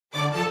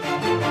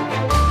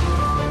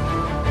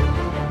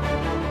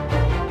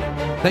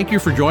Thank you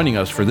for joining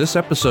us for this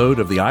episode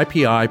of the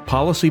IPI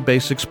Policy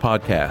Basics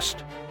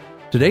Podcast.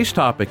 Today's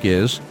topic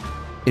is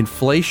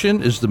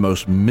Inflation is the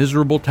most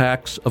miserable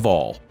tax of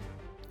all.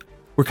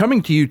 We're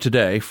coming to you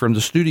today from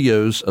the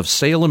studios of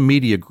Salem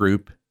Media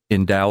Group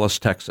in Dallas,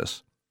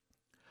 Texas.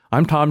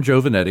 I'm Tom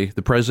Giovanetti,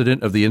 the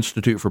president of the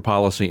Institute for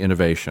Policy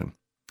Innovation.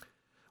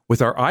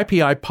 With our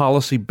IPI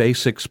Policy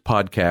Basics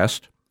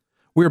podcast,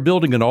 we are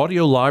building an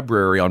audio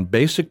library on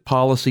basic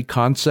policy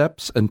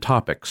concepts and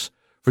topics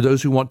for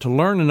those who want to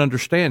learn and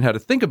understand how to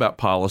think about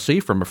policy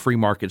from a free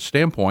market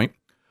standpoint,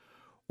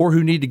 or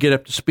who need to get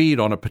up to speed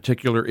on a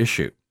particular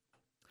issue.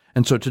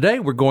 And so today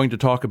we're going to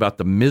talk about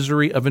the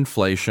misery of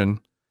inflation,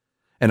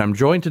 and I'm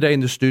joined today in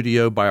the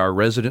studio by our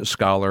resident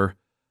scholar,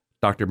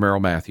 Dr. Merrill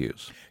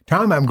Matthews.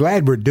 Tom, I'm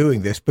glad we're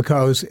doing this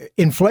because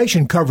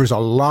inflation covers a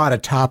lot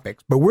of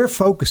topics, but we're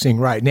focusing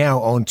right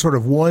now on sort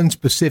of one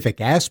specific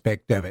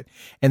aspect of it,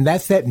 and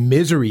that's that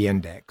misery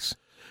index.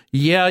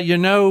 Yeah,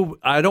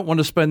 I don't want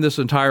to spend this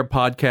entire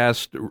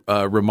podcast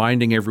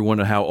reminding everyone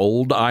of how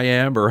old I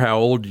am or how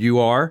old you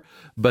are,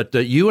 but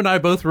you and I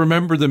both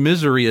remember the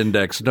misery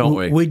index, don't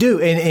we? We do,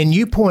 and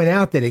you point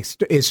out that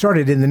it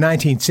started in the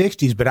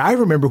 1960s, but I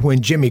remember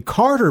when Jimmy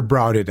Carter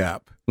brought it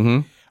up.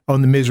 Mm-hmm.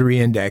 On the misery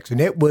index, and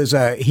it was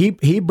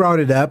he brought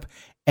it up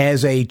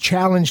as a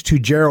challenge to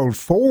Gerald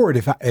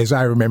Ford, as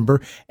I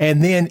remember,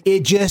 and then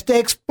it just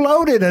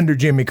exploded under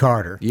Jimmy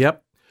Carter.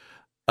 Yep.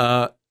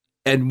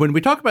 And when we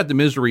talk about the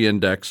misery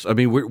index, I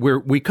mean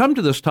we come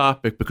to this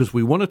topic because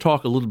we want to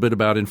talk a little bit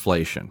about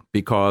inflation,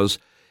 because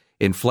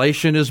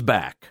inflation is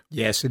back.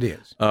 Yes, it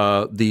is.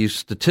 These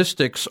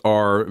statistics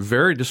are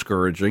very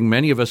discouraging.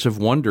 Many of us have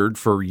wondered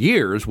for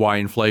years why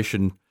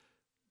inflation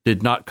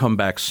did not come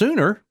back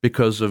sooner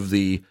because of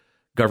the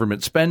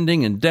government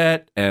spending and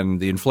debt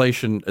and the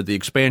inflation, the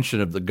expansion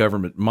of the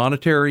government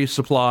monetary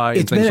supply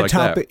and things like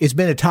that. It's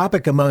been a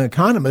topic among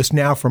economists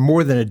now for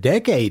more than a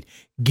decade.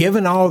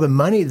 Given all the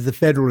money that the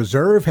Federal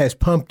Reserve has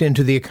pumped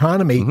into the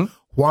economy,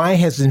 why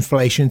has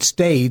inflation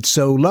stayed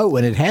so low?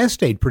 And it has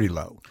stayed pretty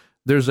low.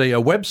 There's a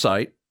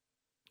website.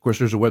 Of course,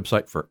 there's a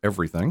website for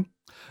everything.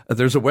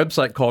 There's a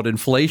website called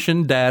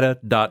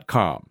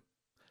inflationdata.com.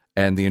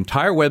 And the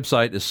entire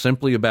website is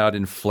simply about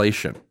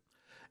inflation.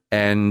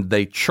 And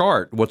they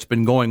chart what's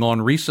been going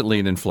on recently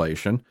in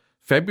inflation.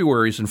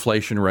 February's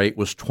inflation rate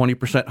was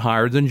 20%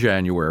 higher than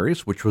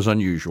January's, which was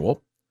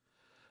unusual.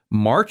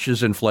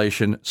 March's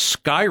inflation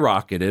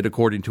skyrocketed,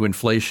 according to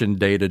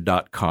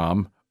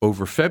inflationdata.com,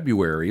 over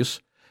February's.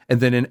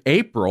 And then in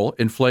April,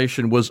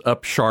 inflation was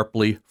up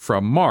sharply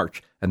from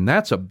March. And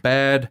that's a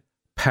bad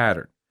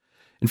pattern.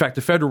 In fact,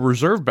 the Federal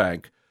Reserve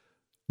Bank,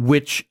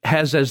 which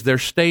has as their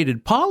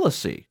stated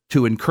policy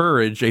to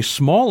encourage a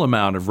small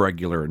amount of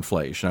regular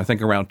inflation, I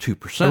think around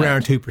 2%.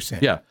 Around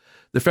 2%. Yeah.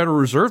 The Federal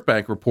Reserve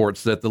Bank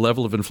reports that the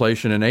level of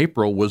inflation in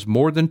April was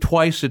more than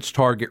twice its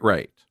target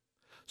rate.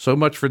 So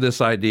much for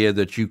this idea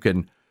that you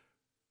can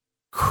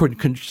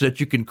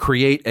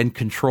create and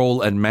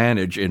control and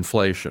manage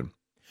inflation.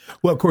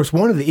 Well, of course,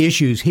 one of the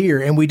issues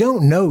here, and we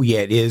don't know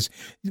yet, is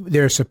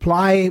there are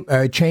supply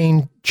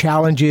chain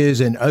challenges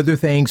and other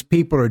things.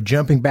 People are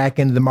jumping back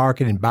into the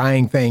market and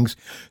buying things.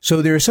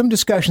 So there is some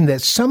discussion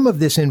that some of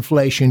this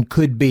inflation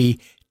could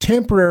be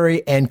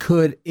temporary and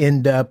could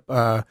end up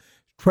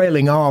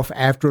trailing off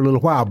after a little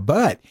while.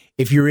 But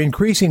if you're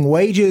increasing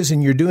wages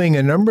and you're doing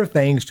a number of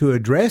things to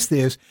address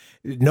this,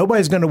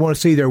 nobody's going to want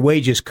to see their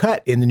wages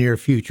cut in the near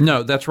future.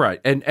 No, that's right.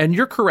 And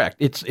you're correct.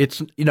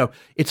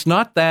 It's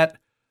not that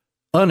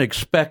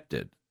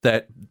unexpected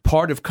that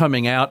part of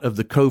coming out of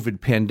the COVID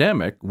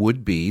pandemic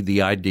would be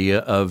the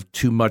idea of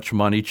too much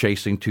money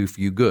chasing too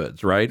few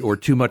goods, right? Or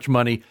too much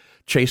money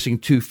chasing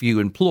too few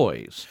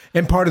employees.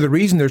 And part of the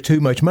reason there's too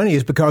much money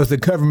is because the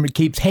government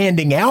keeps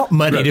handing out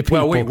money to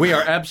people. Well, we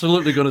are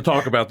absolutely going to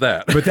talk about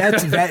that. But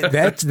that's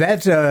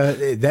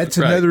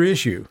another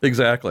issue.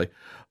 Exactly.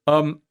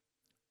 And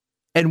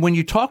when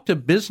you talk to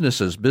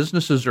businesses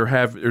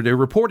they're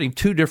reporting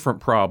two different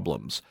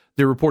problems.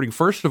 They're reporting,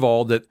 first of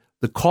all, that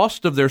the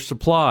cost of their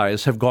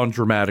supplies have gone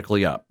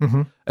dramatically up.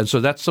 Mm-hmm. And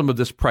so that's some of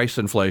this price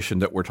inflation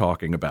that we're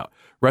talking about.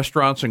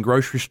 Restaurants and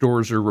grocery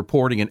stores are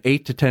reporting an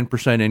 8 to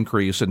 10%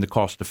 increase in the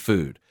cost of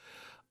food.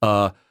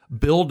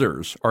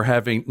 Builders are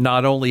having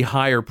not only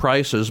higher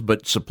prices,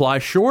 but supply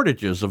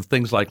shortages of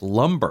things like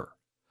lumber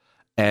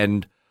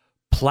and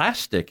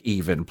plastic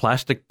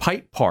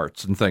pipe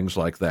parts and things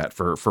like that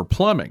for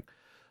plumbing.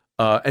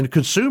 And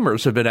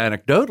consumers have been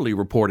anecdotally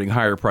reporting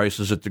higher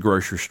prices at the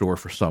grocery store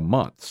for some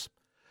months.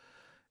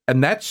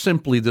 And that's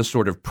simply the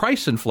sort of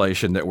price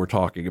inflation that we're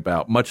talking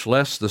about, much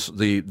less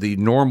the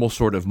normal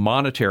sort of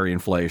monetary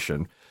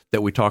inflation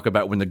that we talk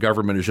about when the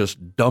government is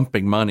just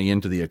dumping money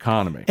into the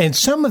economy. And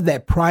some of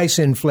that price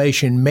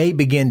inflation may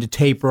begin to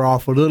taper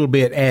off a little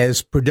bit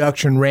as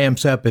production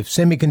ramps up of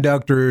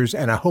semiconductors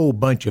and a whole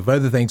bunch of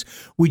other things.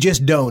 We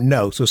just don't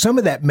know. So some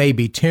of that may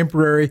be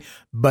temporary,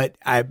 but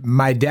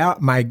my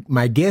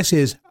guess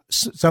is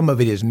some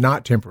of it is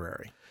not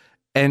temporary.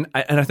 And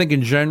I think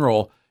in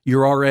general,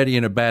 you're already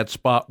in a bad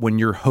spot when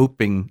you're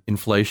hoping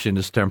inflation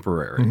is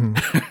temporary.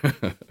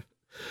 Mm-hmm.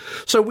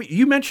 So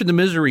you mentioned the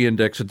misery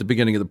index at the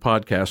beginning of the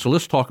podcast, so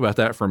let's talk about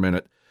that for a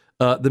minute.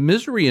 The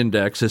misery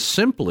index is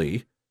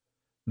simply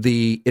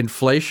the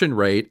inflation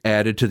rate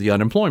added to the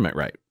unemployment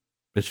rate.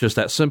 It's just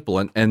that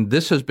simple. And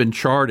this has been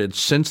charted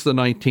since the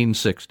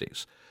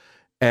 1960s.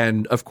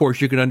 And, of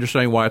course, you can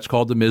understand why it's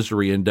called the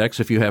misery index.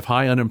 If you have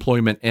high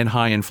unemployment and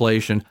high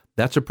inflation,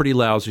 that's a pretty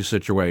lousy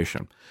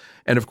situation.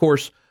 And, of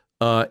course,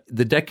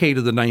 the decade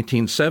of the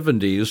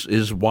 1970s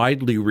is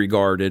widely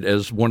regarded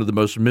as one of the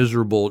most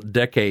miserable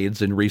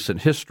decades in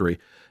recent history,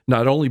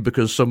 not only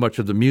because so much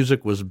of the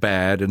music was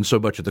bad and so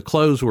much of the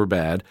clothes were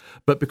bad,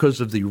 but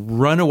because of the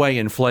runaway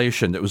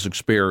inflation that was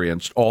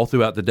experienced all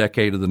throughout the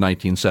decade of the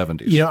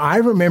 1970s. You know, I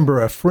remember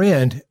a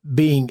friend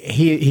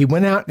he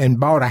went out and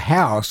bought a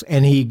house,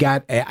 and he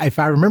got, if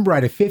I remember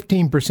right, a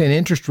 15%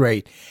 interest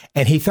rate,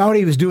 and he thought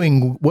he was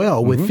doing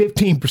well with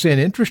 15%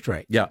 interest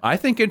rate. Yeah, I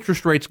think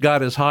interest rates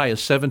got as high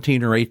as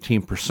 17 or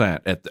 18%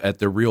 at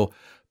the real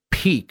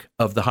peak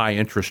of the high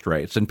interest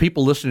rates. And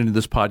people listening to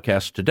this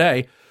podcast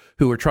today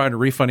who are trying to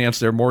refinance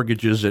their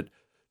mortgages at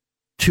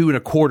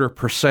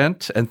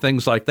 2.25% and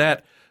things like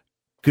that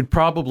could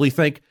probably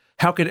think,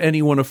 how could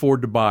anyone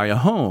afford to buy a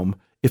home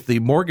if the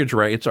mortgage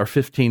rates are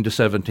 15 to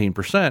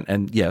 17%?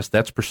 And yes,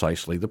 that's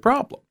precisely the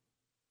problem.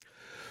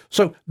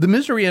 So the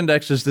misery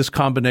index is this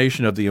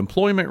combination of the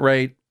employment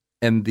rate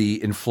and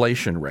the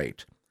inflation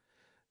rate.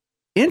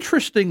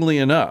 Interestingly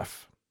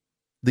enough,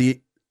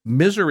 the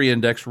misery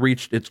index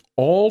reached its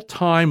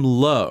all-time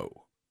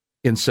low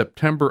in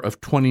September of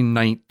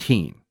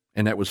 2019.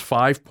 And that was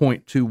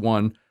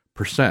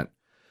 5.21%.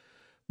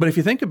 But if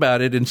you think about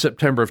it, in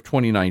September of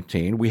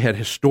 2019, we had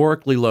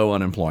historically low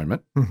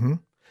unemployment. Mm-hmm.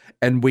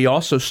 And we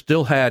also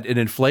still had an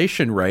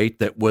inflation rate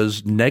that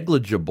was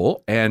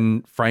negligible.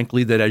 And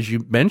frankly, that, as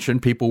you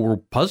mentioned, people were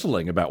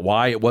puzzling about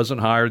why it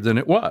wasn't higher than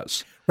it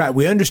was. Right.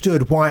 We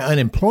understood why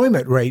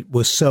unemployment rate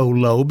was so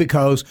low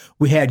because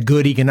we had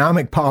good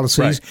economic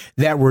policies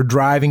that were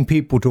driving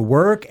people to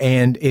work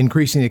and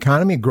increasing the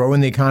economy, growing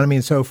the economy,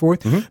 and so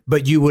forth. Mm-hmm.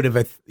 But you would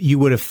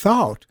have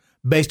thought,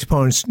 based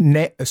upon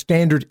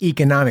standard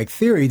economic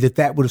theory,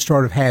 that would have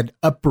sort of had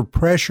upward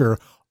pressure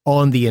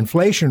on the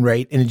inflation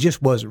rate, and it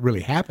just wasn't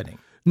really happening.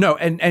 No,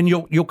 and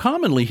you'll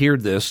commonly hear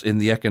this in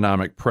the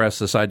economic press,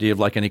 this idea of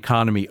like an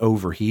economy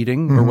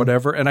overheating or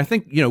whatever. And I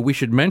think, we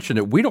should mention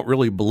it. We don't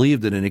really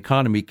believe that an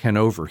economy can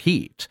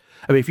overheat.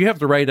 I mean, if you have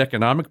the right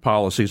economic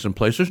policies in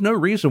place, there's no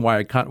reason why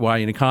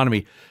an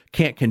economy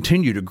can't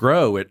continue to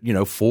grow at,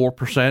 4%,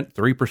 3%,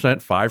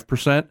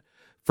 5%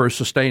 for a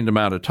sustained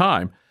amount of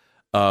time.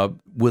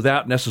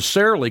 Without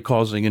necessarily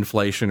causing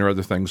inflation or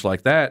other things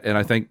like that. And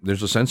I think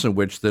there's a sense in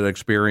which the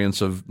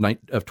experience of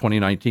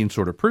 2019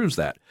 sort of proves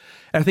that.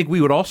 And I think we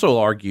would also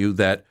argue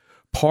that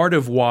part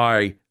of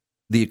why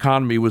the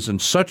economy was in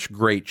such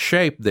great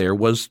shape there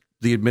was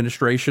the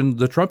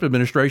Trump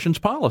administration's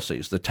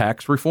policies, the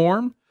tax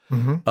reform,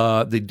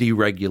 the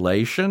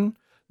deregulation,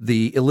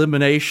 the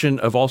elimination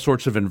of all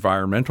sorts of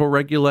environmental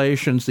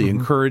regulations, the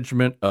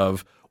encouragement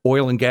of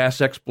oil and gas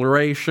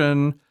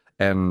exploration,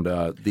 and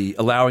the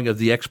allowing of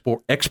the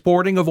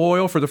exporting of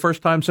oil for the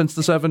first time since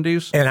the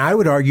 70s. And I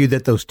would argue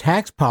that those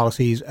tax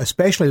policies,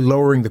 especially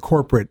lowering the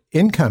corporate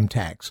income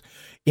tax,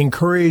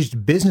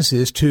 encouraged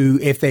businesses to,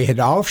 if they had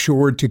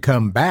offshored, to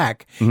come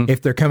back.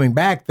 If they're coming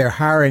back, they're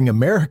hiring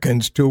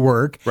Americans to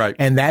work,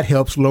 and that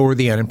helps lower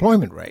the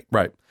unemployment rate.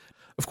 Right.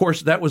 Of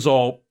course, that was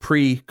all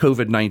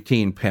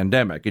pre-COVID-19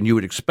 pandemic, and you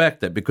would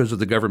expect that because of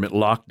the government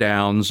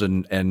lockdowns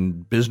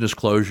and business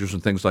closures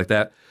and things like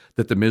that,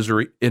 that the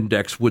misery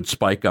index would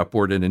spike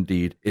upward, and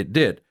indeed it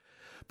did.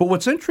 But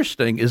what's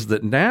interesting is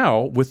that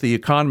now, with the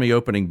economy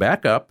opening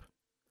back up,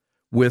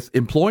 with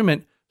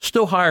unemployment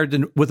still higher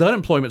than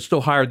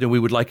we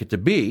would like it to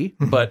be,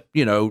 but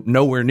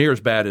nowhere near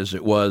as bad as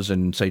it was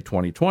in, say,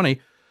 2020,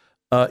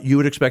 you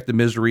would expect the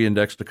misery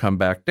index to come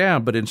back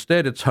down, but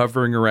instead it's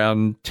hovering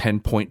around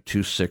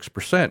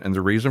 10.26%. And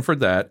the reason for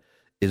that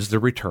is the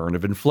return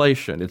of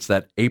inflation. It's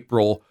that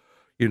April,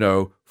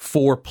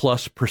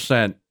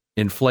 4+%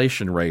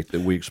 inflation rate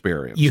that we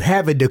experienced. You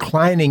have a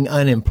declining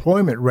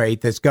unemployment rate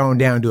that's gone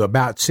down to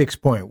about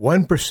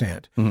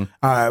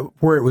 6.1%,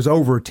 where it was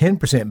over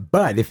 10%.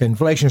 But if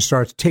inflation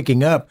starts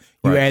ticking up,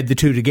 you add the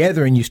two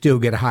together and you still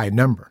get a high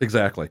number.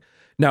 Exactly.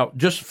 Now,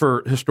 just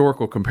for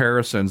historical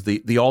comparisons,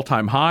 the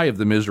all-time high of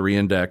the misery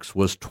index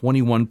was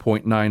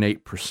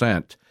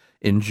 21.98%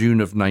 in June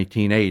of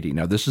 1980.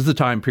 Now, this is the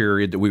time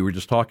period that we were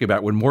just talking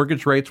about when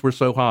mortgage rates were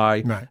so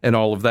high and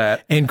all of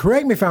that. And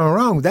correct me if I'm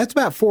wrong, that's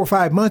about 4 or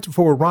 5 months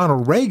before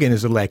Ronald Reagan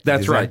is elected.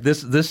 That's right.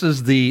 This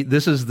is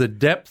the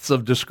depths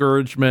of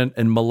discouragement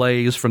and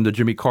malaise from the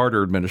Jimmy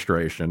Carter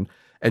administration.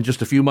 And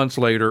just a few months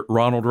later,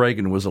 Ronald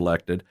Reagan was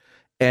elected.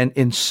 And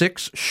in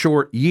 6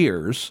 short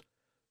years,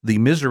 the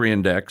misery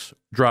index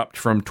dropped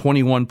from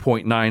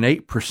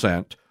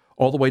 21.98%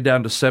 all the way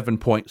down to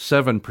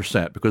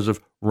 7.7% because of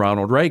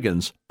Ronald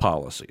Reagan's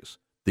policies,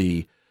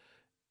 the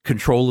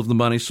control of the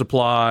money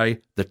supply,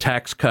 the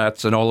tax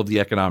cuts, and all of the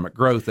economic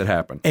growth that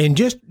happened. And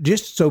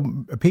just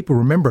so people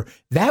remember,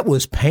 that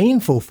was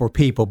painful for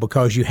people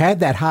because you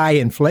had that high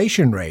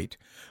inflation rate.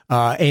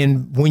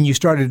 And when you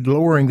started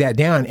lowering that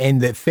down, and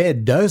the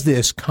Fed does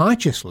this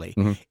consciously,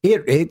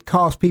 it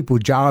cost people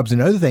jobs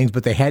and other things,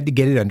 but they had to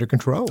get it under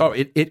control. Oh,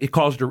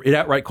 it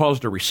outright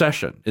caused a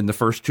recession in the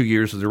first 2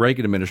 years of the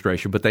Reagan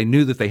administration, but they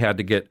knew that they had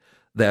to get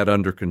that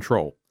under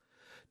control.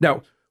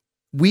 Now,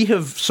 we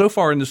have, so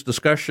far in this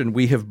discussion,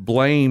 we have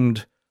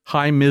blamed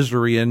high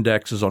misery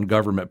indexes on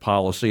government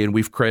policy, and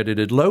we've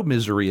credited low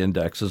misery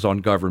indexes on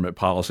government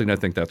policy, and I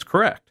think that's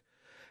correct.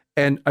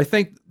 And I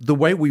think the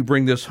way we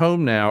bring this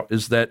home now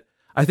is that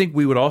I think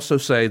we would also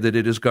say that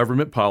it is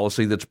government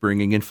policy that's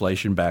bringing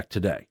inflation back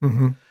today.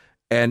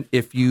 And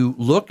if you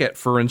look at,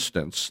 for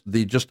instance,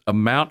 the just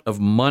amount of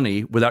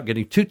money, without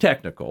getting too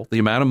technical, the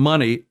amount of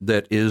money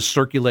that is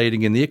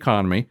circulating in the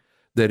economy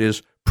that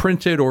is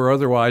printed or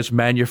otherwise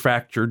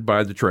manufactured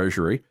by the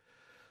Treasury,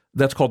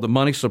 that's called the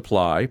money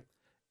supply.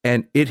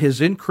 And it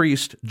has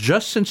increased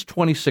just since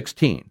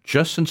 2016,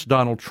 just since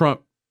Donald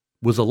Trump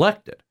was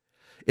elected.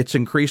 It's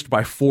increased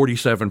by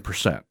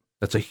 47%.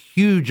 That's a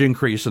huge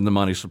increase in the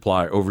money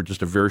supply over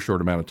just a very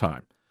short amount of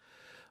time.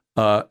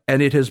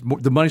 And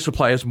the money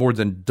supply has more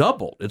than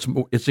doubled.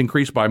 It's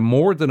increased by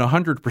more than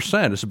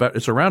 100%.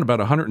 It's around about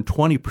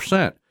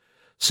 120%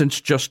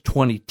 since just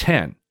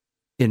 2010,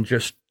 in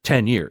just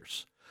 10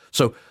 years.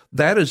 So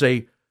that is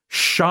a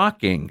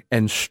shocking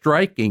and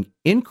striking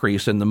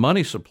increase in the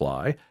money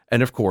supply.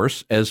 And of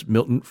course, as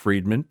Milton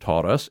Friedman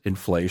taught us,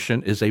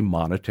 inflation is a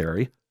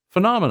monetary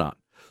phenomenon.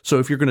 So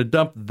if you're going to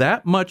dump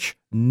that much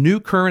new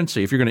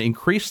currency, if you're going to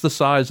increase the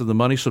size of the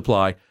money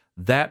supply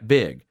that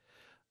big,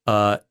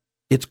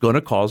 it's going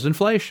to cause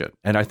inflation.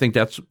 And I think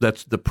that's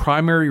the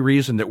primary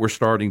reason that we're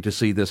starting to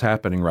see this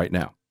happening right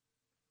now.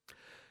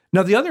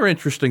 Now, the other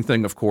interesting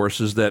thing, of course,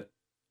 is that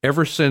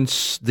ever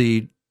since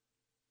the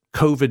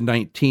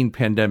COVID-19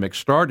 pandemic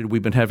started,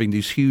 we've been having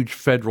these huge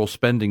federal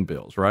spending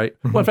bills, right?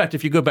 Well, in fact,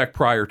 if you go back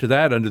prior to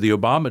that, under the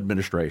Obama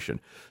administration,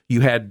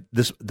 you had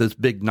this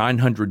big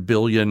 $900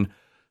 billion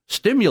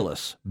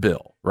stimulus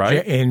bill,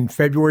 right? In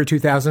February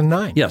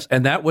 2009. Yes,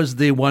 and that was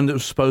the one that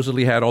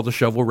supposedly had all the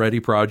shovel-ready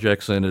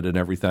projects in it and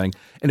everything.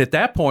 And at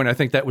that point, I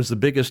think that was the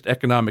biggest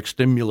economic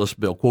stimulus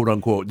bill, quote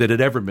unquote, that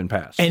had ever been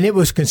passed. And it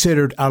was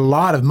considered a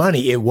lot of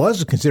money. It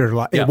was considered a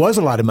lot. Yeah. It was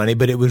a lot of money,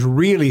 but it was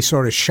really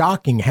sort of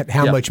shocking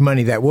how much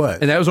money that was.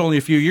 And that was only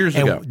a few years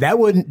ago. That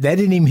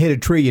didn't even hit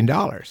 $1 trillion.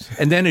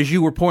 And then, as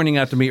you were pointing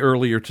out to me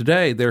earlier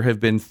today, there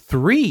have been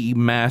 3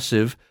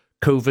 massive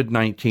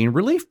COVID-19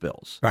 relief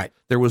bills. Right.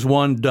 There was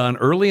one done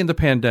early in the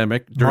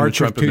pandemic during March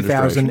the Trump of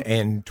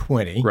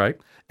 2020. Right.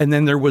 And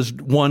then there was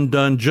one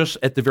done just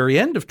at the very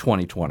end of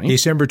 2020.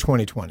 December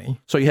 2020.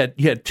 So you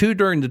had 2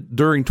 during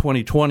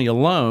 2020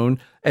 alone,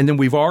 and then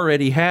we've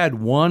already had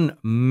one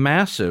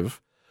massive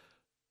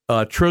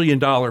 $1 trillion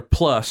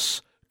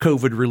plus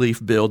COVID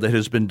relief bill that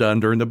has been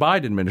done during the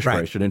Biden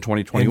administration in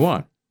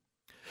 2021.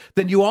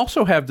 Then you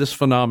also have this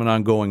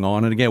phenomenon going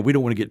on, and again, we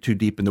don't want to get too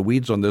deep in the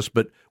weeds on this,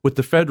 but with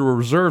the Federal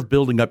Reserve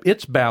building up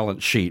its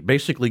balance sheet,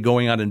 basically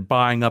going out and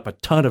buying up a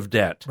ton of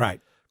debt, right?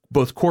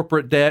 Both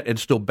corporate debt and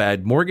still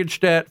bad mortgage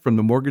debt from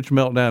the mortgage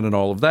meltdown and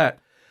all of that.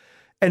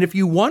 And if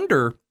you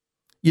wonder,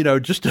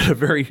 just at a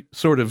very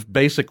sort of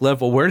basic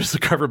level, where does the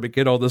government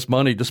get all this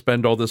money to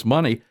spend all this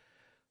money?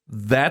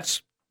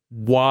 That's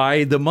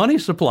why the money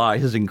supply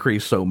has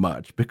increased so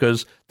much,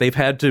 because they've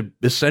had to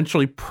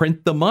essentially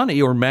print the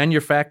money or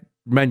manufacture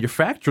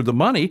the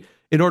money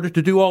in order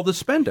to do all the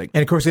spending.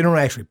 And of course, they don't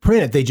actually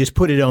print it; they just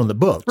put it on the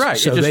books. Right.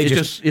 So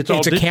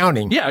it's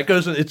accounting. Yeah,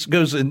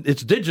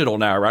 it's digital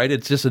now, right?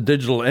 It's just a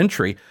digital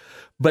entry.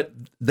 But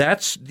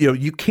that's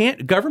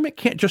government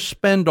can't just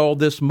spend all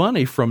this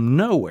money from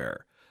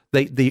nowhere.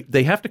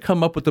 They have to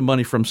come up with the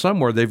money from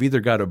somewhere. They've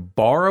either got to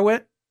borrow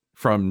it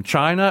from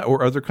China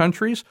or other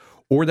countries,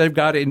 or they've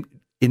got to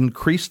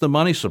increase the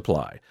money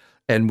supply.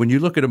 And when you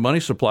look at a money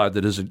supply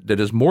that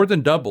is more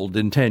than doubled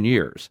in 10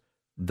 years,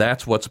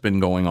 that's what's been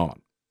going on.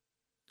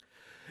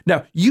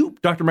 Now, you,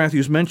 Dr.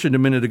 Matthews, mentioned a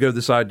minute ago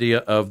this idea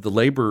of the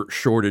labor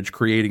shortage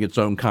creating its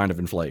own kind of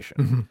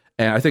inflation.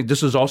 And I think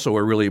this is also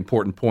a really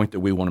important point that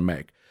we want to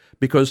make,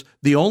 because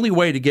the only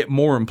way to get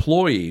more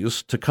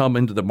employees to come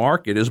into the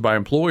market is by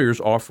employers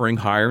offering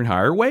higher and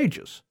higher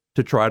wages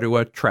to try to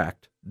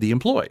attract the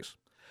employees.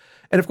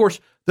 And of course,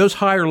 those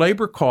higher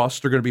labor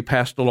costs are going to be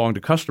passed along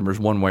to customers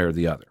one way or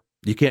the other.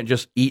 You can't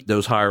just eat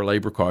those higher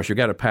labor costs. You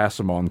got to pass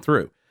them on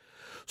through.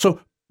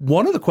 So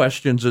one of the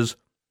questions is,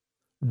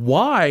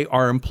 why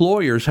are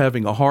employers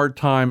having a hard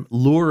time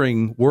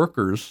luring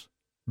workers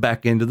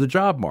back into the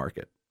job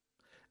market?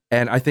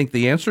 And I think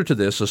the answer to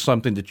this is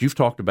something that you've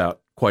talked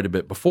about quite a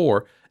bit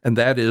before, and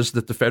that is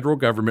that the federal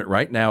government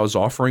right now is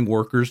offering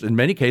workers, in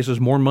many cases,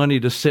 more money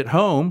to sit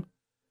home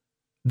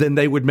than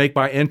they would make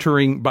by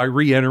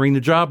re-entering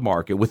the job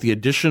market, with the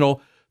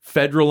additional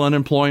federal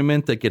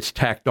unemployment that gets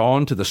tacked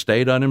on to the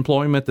state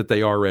unemployment that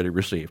they already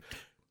receive.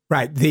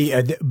 Right.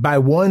 By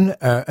one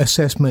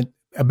assessment,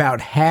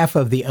 about half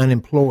of the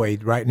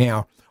unemployed right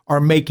now are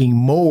making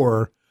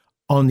more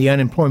on the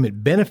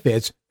unemployment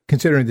benefits,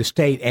 considering the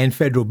state and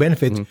federal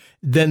benefits,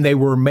 than they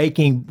were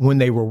making when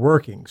they were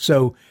working.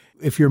 So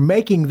if you're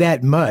making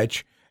that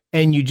much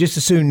and you just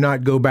as soon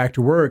not go back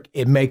to work,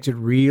 it makes it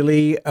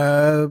really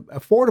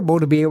affordable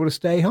to be able to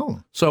stay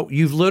home. So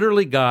you've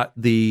literally got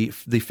the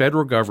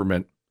federal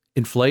government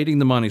inflating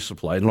the money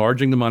supply,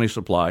 enlarging the money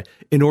supply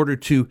in order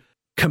to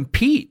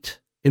compete.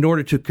 In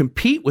order to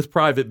compete with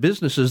private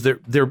businesses,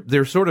 they're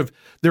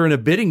in a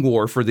bidding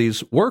war for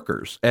these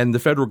workers, and the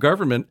federal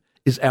government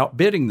is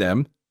outbidding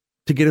them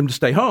to get them to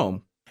stay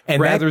home. And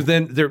rather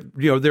than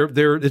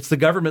it's the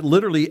government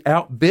literally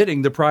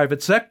outbidding the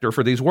private sector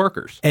for these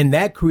workers. And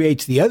that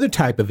creates the other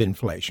type of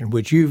inflation,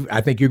 which I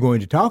think you're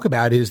going to talk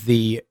about, is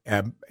the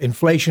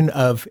inflation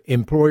of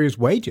employers'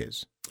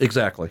 wages.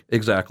 Exactly.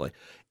 If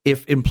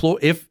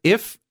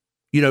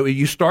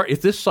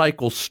this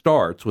cycle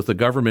starts with the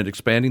government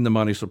expanding the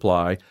money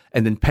supply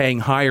and then paying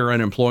higher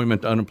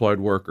unemployment to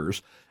unemployed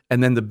workers,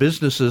 and then the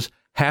businesses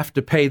have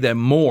to pay them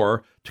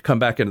more to come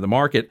back into the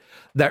market,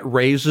 that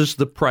raises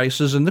the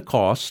prices and the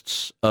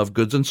costs of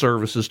goods and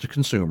services to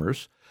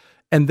consumers.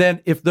 And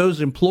then if those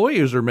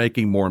employers are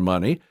making more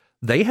money,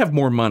 they have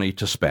more money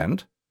to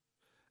spend.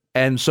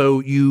 And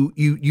so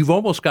you've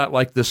almost got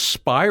like this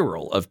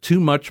spiral of too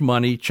much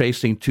money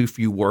chasing too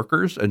few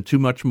workers and too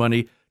much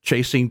money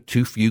chasing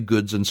too few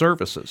goods and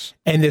services.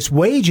 And this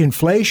wage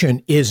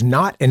inflation is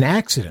not an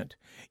accident.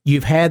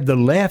 You've had the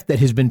left that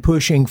has been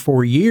pushing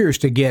for years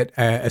to get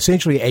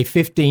essentially a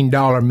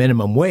 $15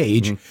 minimum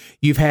wage. Mm-hmm.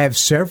 You've had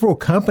several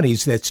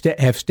companies that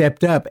have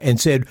stepped up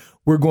and said,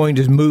 we're going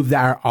to move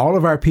all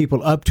of our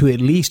people up to at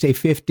least a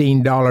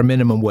 $15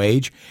 minimum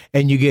wage.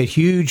 And you get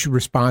huge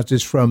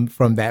responses from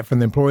that, from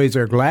the employees.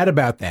 They're glad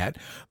about that.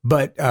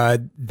 But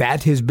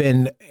that has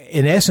been,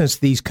 in essence,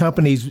 these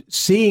companies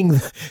seeing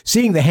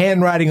the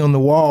handwriting on the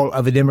wall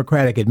of a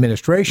Democratic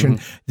administration,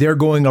 mm-hmm. they're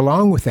going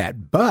along with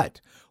that.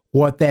 But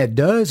what that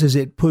does is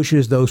it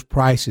pushes those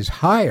prices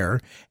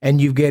higher,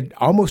 and you get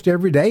almost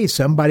every day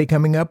somebody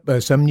coming up,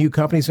 some new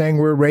company saying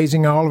we're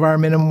raising all of our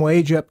minimum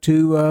wage up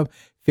to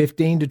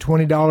 $15 to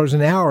 $20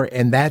 an hour,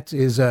 and that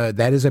is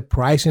a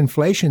price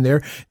inflation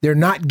there. They're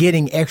not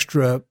getting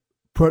extra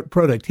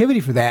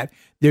productivity for that;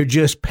 they're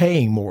just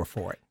paying more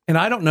for it. And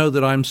I don't know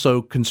that I'm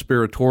so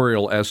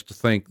conspiratorial as to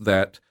think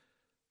that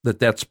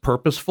that's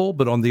purposeful.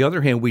 But on the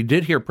other hand, we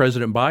did hear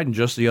President Biden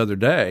just the other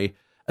day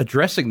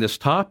addressing this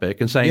topic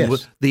and saying, yes, well,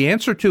 the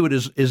answer to it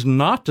is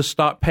not to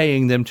stop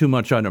paying them too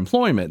much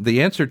unemployment.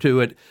 The answer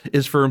to it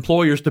is for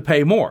employers to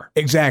pay more.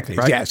 Exactly.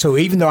 Right? Yeah. So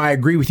even though I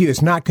agree with you,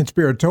 it's not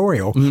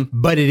conspiratorial, mm-hmm.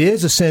 but it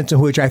is a sense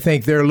in which I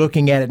think they're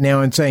looking at it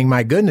now and saying,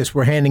 my goodness,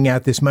 we're handing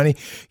out this money.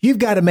 You've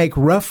got to make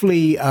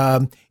roughly,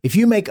 if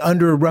you make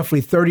under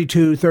roughly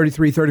 $32,000,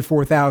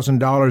 $33,000,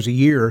 $34,000 a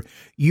year,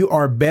 you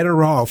are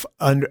better off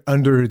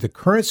under the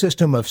current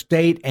system of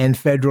state and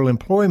federal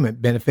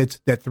employment benefits,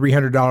 that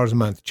 $300 a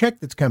month check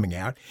that's coming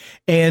out.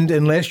 And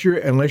unless your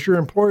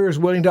employer is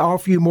willing to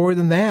offer you more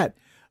than that,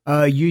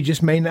 you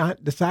just may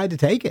not decide to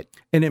take it.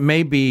 And it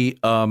may be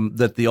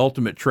that the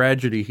ultimate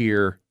tragedy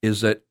here is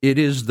that it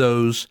is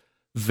those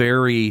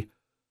very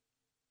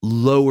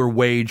lower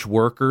wage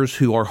workers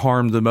who are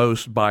harmed the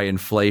most by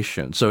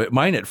inflation. So it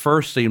might at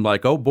first seem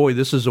like, oh boy,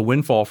 this is a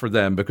windfall for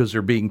them because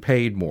they're being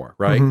paid more,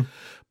 right? Mm-hmm.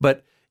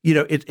 But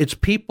it's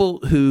people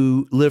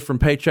who live from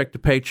paycheck to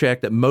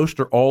paycheck, that most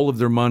or all of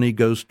their money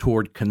goes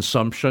toward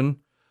consumption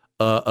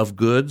of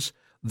goods.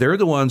 They're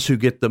the ones who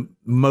get the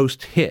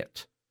most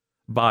hit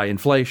by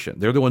inflation.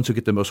 They're the ones who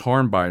get the most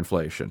harmed by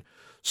inflation.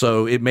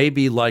 So it may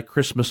be like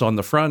Christmas on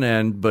the front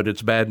end, but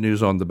it's bad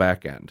news on the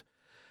back end.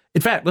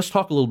 In fact, let's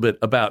talk a little bit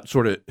about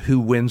sort of who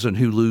wins and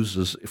who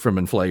loses from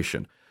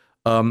inflation.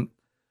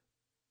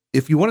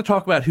 If you want to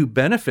talk about who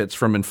benefits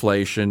from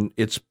inflation,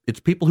 it's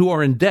people who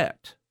are in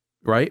debt,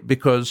 right?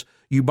 Because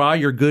you buy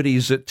your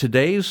goodies at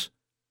today's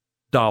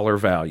dollar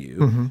value,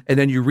 mm-hmm. and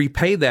then you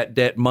repay that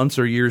debt months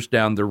or years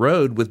down the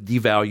road with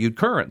devalued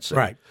currency.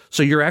 Right.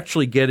 So you're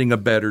actually getting a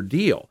better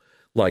deal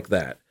like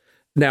that.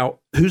 Now,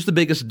 who's the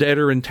biggest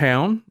debtor in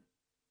town?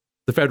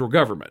 The federal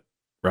government,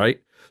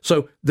 right?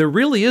 So there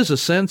really is a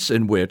sense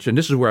in which, and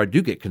this is where I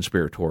do get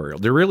conspiratorial,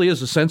 there really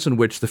is a sense in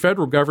which the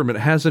federal government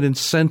has an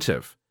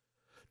incentive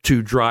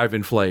to drive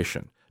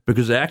inflation,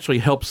 because it actually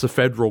helps the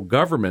federal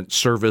government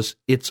service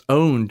its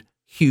own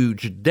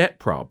huge debt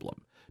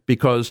problem,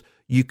 because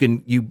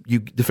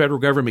the federal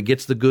government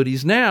gets the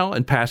goodies now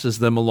and passes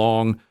them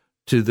along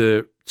to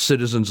the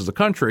citizens of the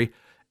country,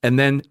 and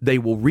then they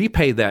will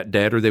repay that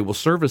debt, or they will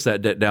service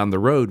that debt down the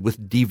road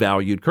with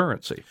devalued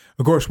currency.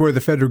 Of course, where the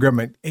federal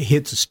government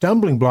hits a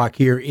stumbling block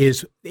here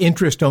is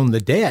interest on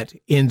the debt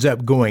ends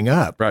up going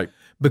up, right,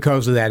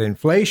 because of that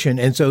inflation.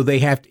 And so they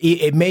have to,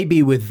 it may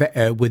be with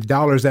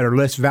dollars that are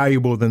less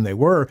valuable than they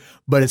were,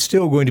 but it's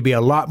still going to be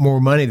a lot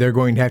more money they're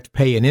going to have to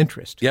pay in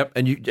interest. Yep.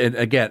 And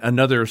again,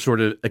 another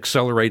sort of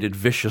accelerated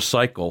vicious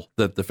cycle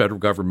that the federal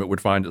government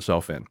would find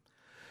itself in.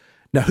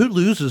 Now, who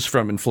loses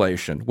from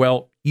inflation?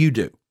 Well, you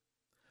do.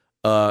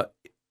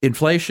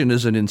 Inflation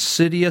is an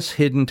insidious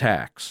hidden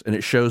tax, and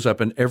it shows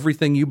up in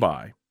everything you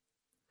buy.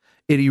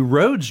 It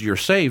erodes your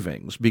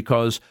savings,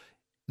 because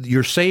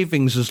your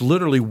savings is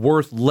literally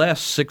worth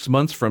less 6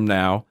 months from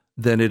now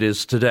than it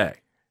is today.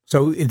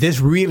 So this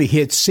really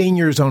hits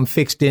seniors on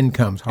fixed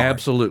incomes hard.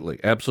 Absolutely.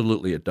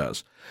 Absolutely it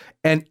does.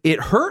 And it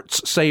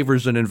hurts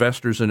savers and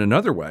investors in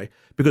another way,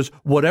 because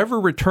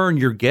whatever return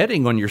you're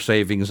getting on your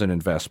savings and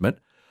investment,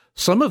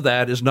 some of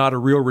that is not a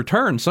real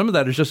return. Some of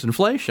that is just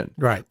inflation.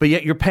 Right. But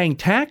yet you're paying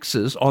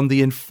taxes on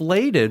the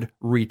inflated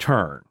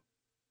return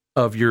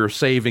of your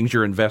savings,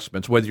 your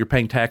investments, whether you're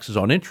paying taxes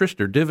on interest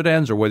or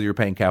dividends or whether you're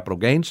paying capital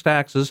gains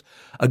taxes.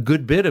 A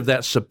good bit of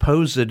that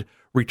supposed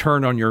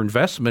return on your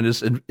investment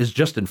is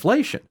just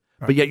inflation.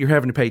 Right. But yet you're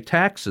having to pay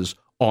taxes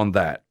on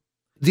that.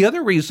 The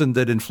other reason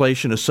that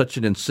inflation is such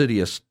an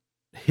insidious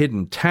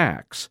hidden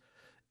tax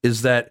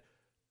is that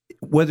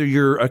whether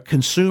you're a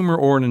consumer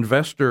or an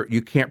investor,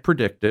 you can't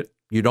predict it.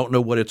 You don't know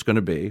what it's going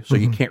to be, so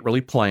you can't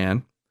really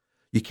plan.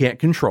 You can't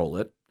control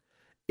it.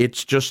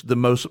 It's just the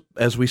most,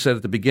 as we said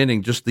at the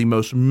beginning, just the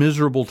most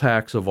miserable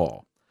tax of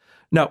all.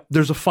 Now,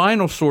 there's a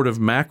final sort of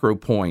macro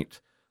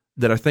point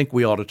that I think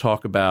we ought to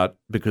talk about,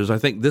 because I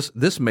think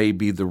this may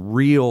be the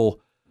real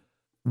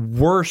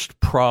worst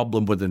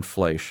problem with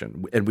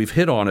inflation. And we've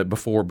hit on it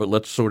before, but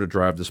let's sort of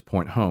drive this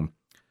point home.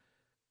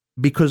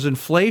 Because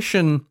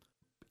inflation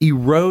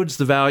erodes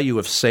the value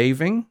of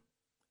saving,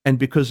 and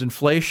because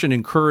inflation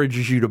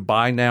encourages you to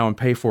buy now and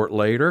pay for it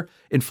later,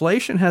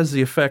 inflation has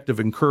the effect of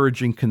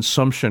encouraging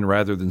consumption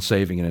rather than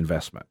saving and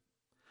investment.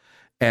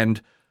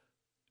 And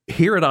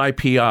here at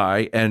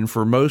IPI, and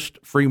for most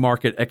free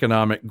market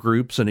economic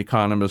groups and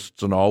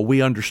economists and all,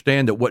 we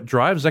understand that what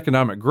drives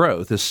economic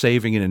growth is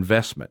saving and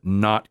investment,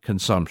 not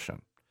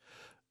consumption.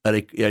 An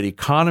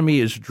economy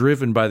is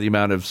driven by the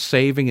amount of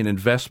saving and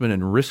investment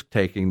and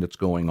risk-taking that's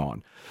going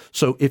on.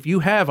 So if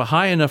you have a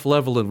high enough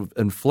level of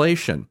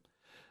inflation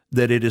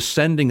that it is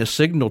sending a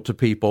signal to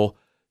people,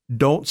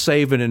 don't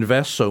save and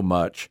invest so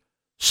much,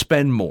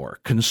 spend more,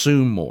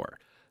 consume more,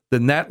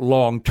 then that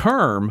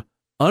long-term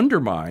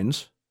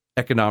undermines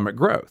economic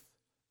growth.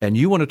 And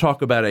you want to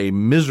talk about a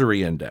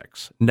misery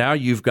index. Now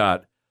you've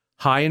got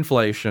high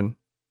inflation,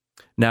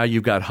 now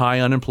you've got high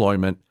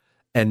unemployment,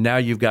 and now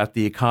you've got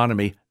the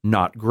economy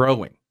not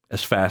growing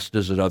as fast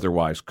as it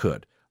otherwise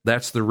could.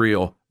 That's the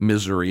real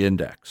misery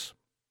index.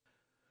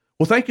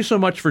 Well, thank you so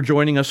much for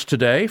joining us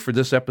today for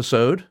this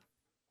episode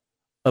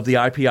of the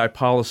IPI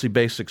Policy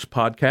Basics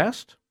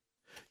podcast.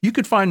 You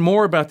can find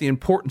more about the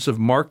importance of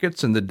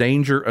markets and the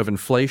danger of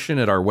inflation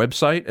at our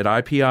website at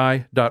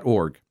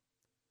ipi.org.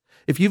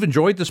 If you've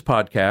enjoyed this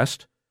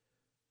podcast,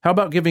 how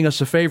about giving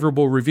us a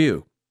favorable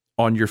review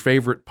on your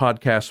favorite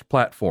podcast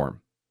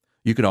platform?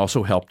 You can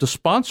also help to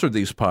sponsor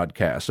these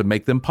podcasts and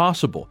make them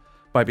possible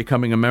by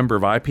becoming a member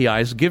of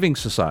IPI's Giving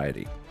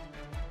Society,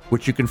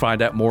 which you can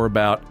find out more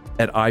about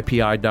at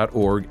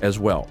ipi.org as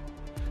well.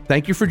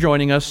 Thank you for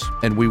joining us,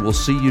 and we will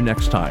see you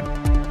next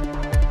time.